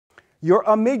Your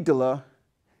amygdala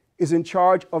is in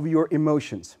charge of your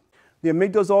emotions. The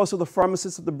amygdala is also the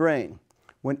pharmacist of the brain.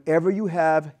 Whenever you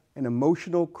have an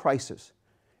emotional crisis,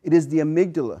 it is the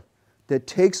amygdala that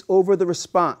takes over the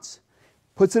response,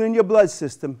 puts it in your blood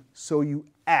system so you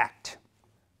act.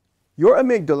 Your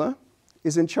amygdala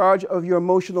is in charge of your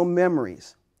emotional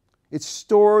memories. It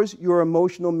stores your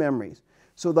emotional memories.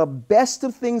 So the best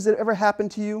of things that ever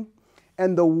happened to you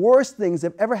and the worst things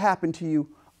that ever happened to you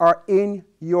are in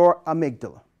your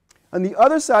amygdala. On the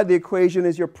other side of the equation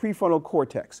is your prefrontal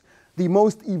cortex, the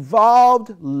most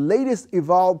evolved, latest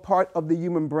evolved part of the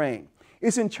human brain.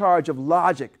 It's in charge of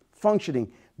logic,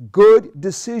 functioning, good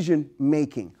decision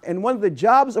making. And one of the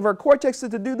jobs of our cortex is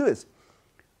to do this,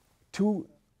 to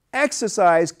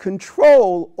exercise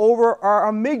control over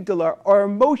our amygdala, our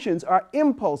emotions, our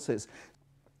impulses.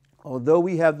 Although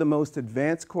we have the most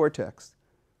advanced cortex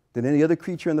than any other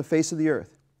creature on the face of the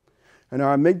earth, and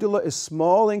our amygdala is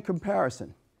small in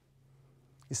comparison,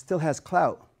 it still has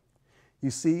clout.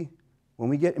 You see, when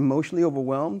we get emotionally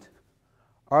overwhelmed,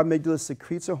 our amygdala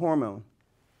secretes a hormone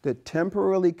that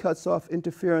temporarily cuts off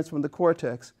interference from the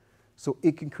cortex so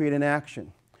it can create an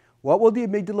action. What will the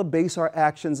amygdala base our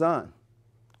actions on?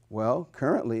 Well,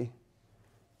 currently,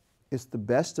 it's the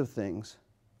best of things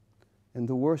and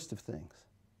the worst of things.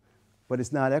 But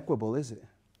it's not equitable, is it?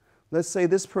 Let's say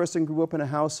this person grew up in a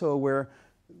household where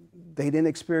they didn't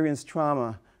experience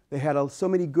trauma. They had so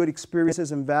many good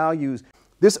experiences and values.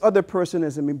 This other person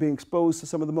has been exposed to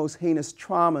some of the most heinous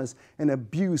traumas and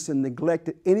abuse and neglect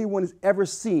that anyone has ever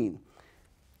seen.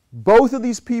 Both of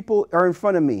these people are in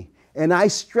front of me, and I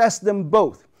stress them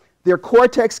both. Their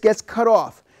cortex gets cut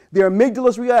off. Their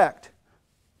amygdalas react.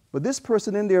 But this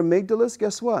person in their amygdalas,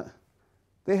 guess what?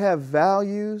 They have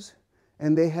values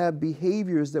and they have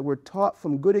behaviors that were taught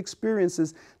from good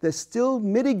experiences that still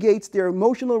mitigates their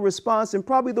emotional response, and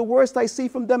probably the worst I see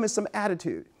from them is some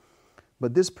attitude.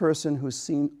 But this person who's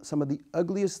seen some of the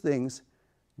ugliest things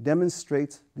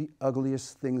demonstrates the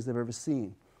ugliest things they've ever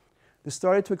seen. This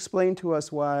started to explain to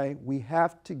us why we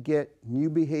have to get new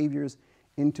behaviors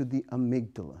into the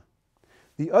amygdala.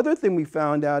 The other thing we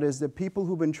found out is that people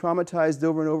who've been traumatized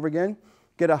over and over again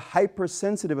get a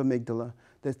hypersensitive amygdala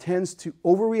that tends to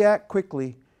overreact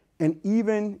quickly and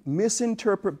even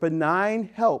misinterpret benign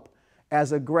help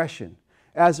as aggression.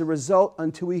 As a result,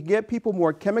 until we get people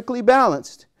more chemically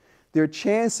balanced, their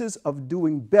chances of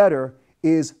doing better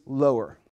is lower.